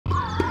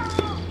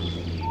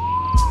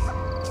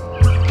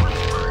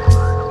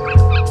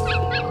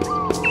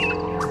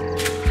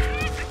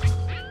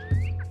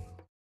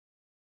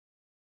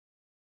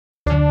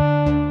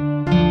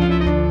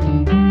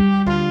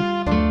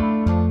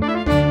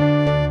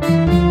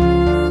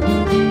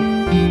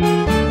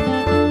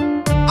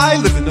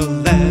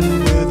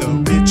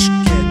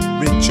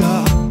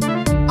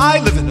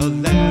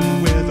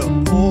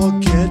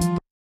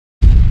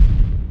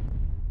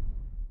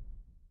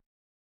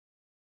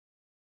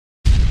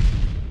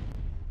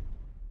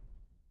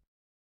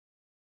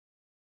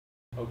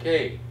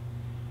Okay,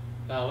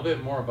 now a little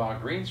bit more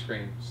about green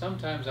screen.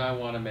 Sometimes I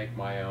want to make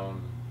my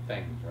own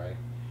things, right?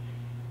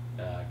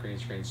 Green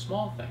screen,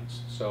 small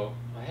things. So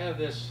I have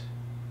this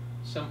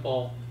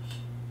simple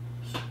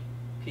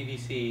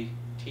PVC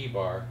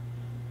T-bar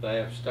that I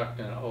have stuck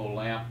in an old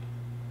lamp.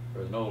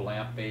 There was an old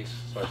lamp base,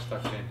 so I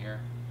stuck it in here.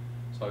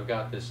 So I've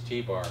got this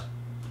T-bar.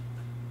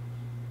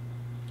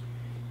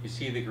 You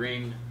see the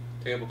green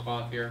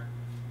tablecloth here?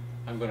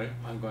 I'm going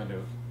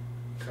to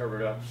cover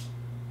it up.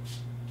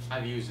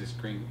 I've used this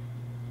green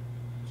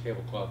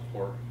tablecloth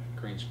for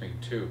green screen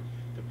too.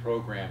 The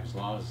program, as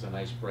long as it's a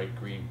nice bright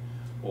green,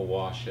 will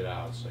wash it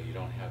out, so you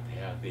don't have to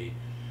have the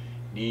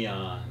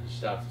neon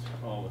stuff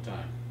all the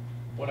time.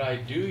 What I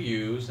do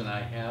use, and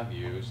I have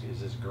used,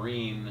 is this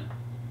green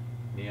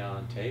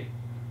neon tape.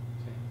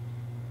 See?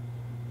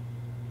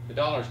 The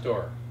dollar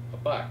store,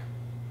 $1.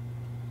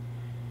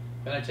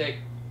 Then I take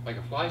like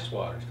a fly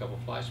swatters, a couple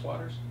of fly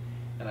swatters,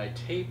 and I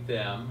tape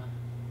them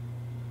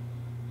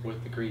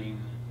with the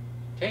green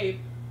tape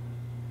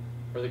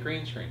for the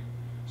green screen.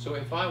 So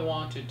if I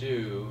want to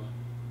do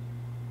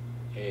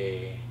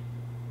a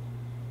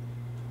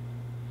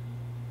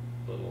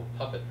little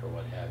puppet or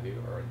what have you,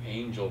 or an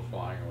angel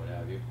flying or what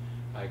have you,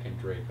 I can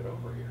drape it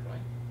over here, right?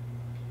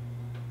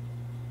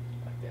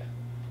 Like that.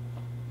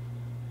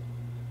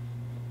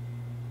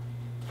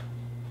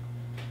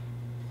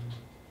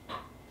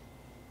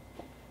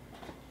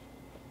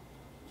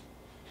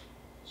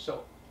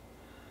 So,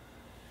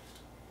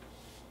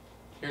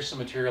 here's some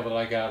material that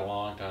I got a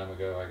long time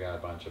ago. I got a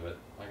bunch of it.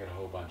 I got a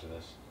whole bunch of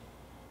this.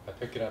 I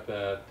picked it up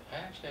at,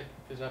 I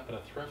picked this up at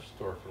a thrift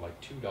store for like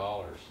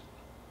 $2.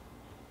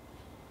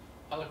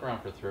 I look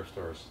around for thrift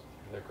stores.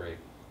 They're great.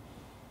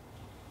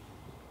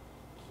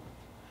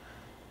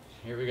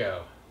 Here we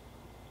go.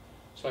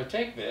 So I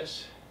take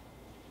this,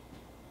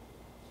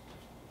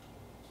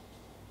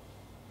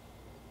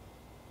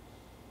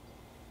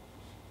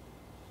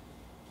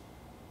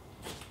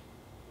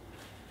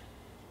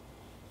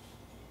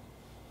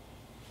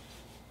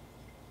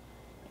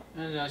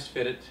 and I just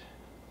fit it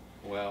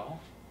well.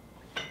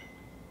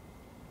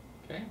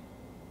 Okay.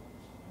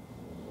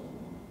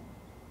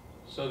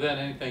 So then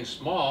anything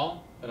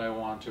small that I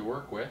want to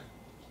work with,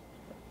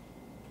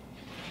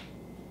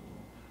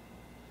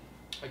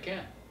 I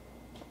can,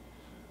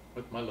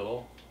 with my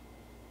little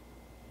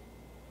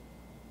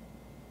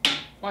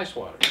fly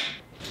swatter.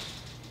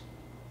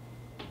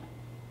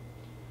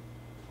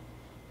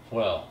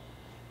 Well,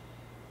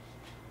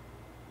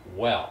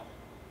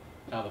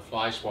 now the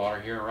fly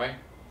swatter here, right?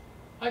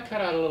 I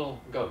cut out a little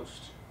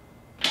ghost.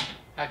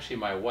 Actually,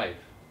 my wife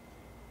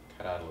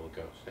cut out a little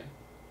ghost, see?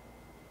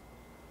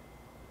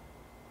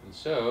 And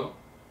so,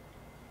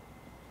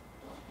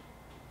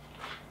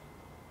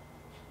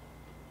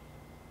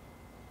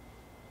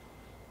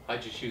 I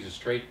just use a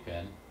straight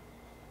pin,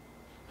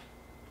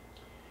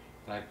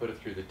 and I put it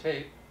through the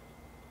tape,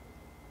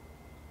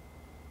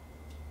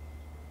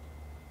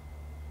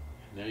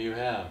 and there you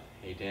have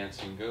a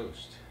dancing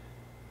ghost.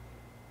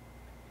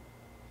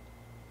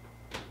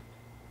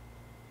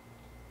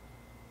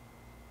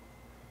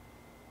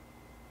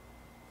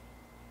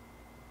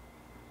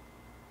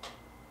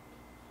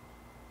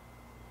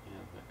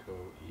 Go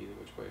either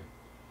which way.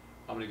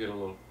 I'm going to get a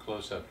little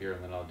close up here,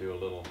 and then I'll do a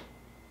little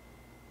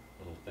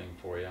thing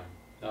for you.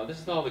 Now this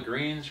is all the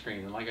green screen,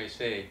 and like I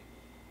say,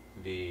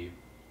 the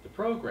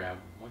program,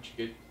 once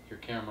you get your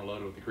camera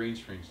loaded with the green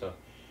screen stuff,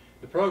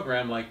 the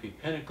program, like the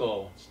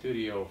Pinnacle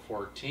Studio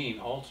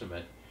 14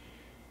 Ultimate,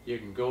 you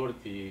can go to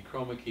the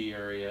Chroma key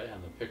area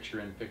and the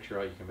picture in, picture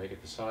out. You can make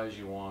it the size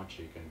you want.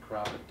 You can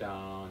crop it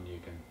down. You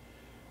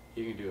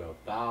can do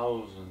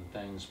 1,000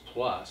 things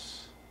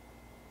plus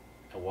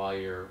while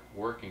you're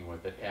working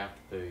with it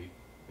after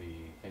the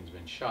thing's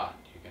been shot.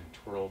 You can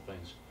twirl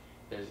things.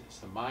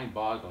 It's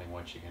mind-boggling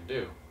what you can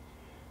do.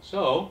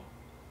 So,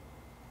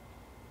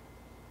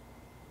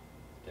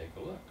 take a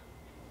look.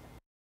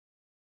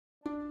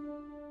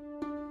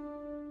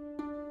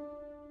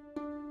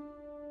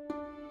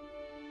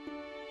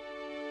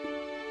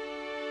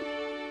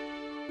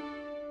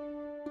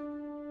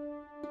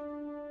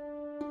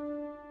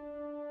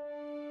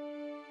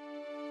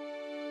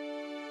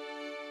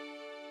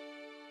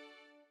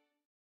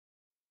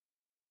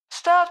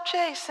 Stop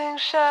chasing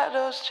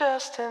shadows,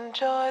 just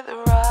enjoy the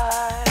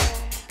ride.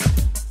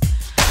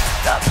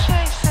 Stop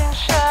chasing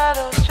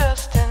shadows,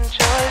 just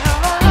enjoy the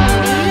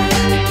ride.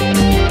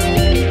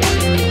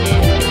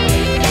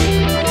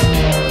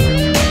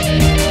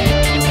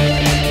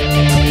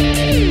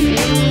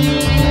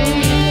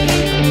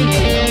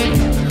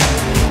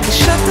 They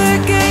shut their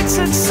gates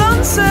at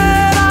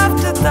sunset,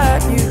 after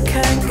that you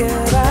can't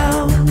get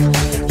out.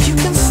 You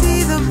can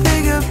see the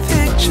bigger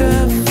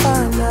picture,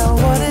 find out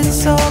what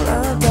it's all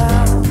about.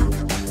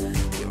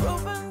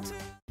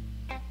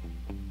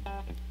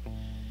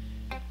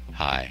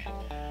 Hi,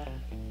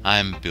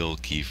 I'm Bill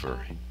Kiefer,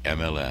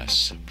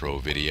 MLS Pro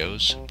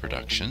Videos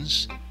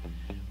Productions.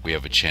 We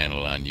have a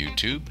channel on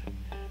YouTube.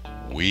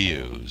 We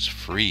use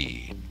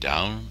free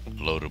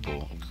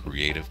downloadable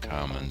Creative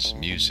Commons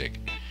music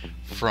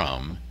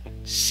from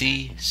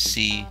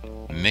CC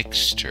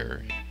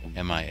Mixter,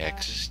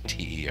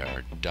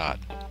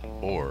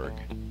 MIXTER.org.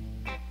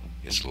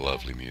 It's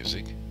lovely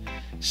music.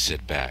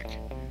 Sit back,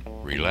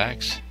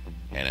 relax,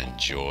 and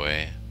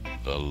enjoy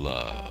the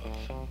love.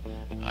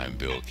 I'm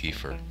Bill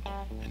Kiefer.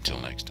 Until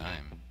next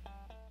time.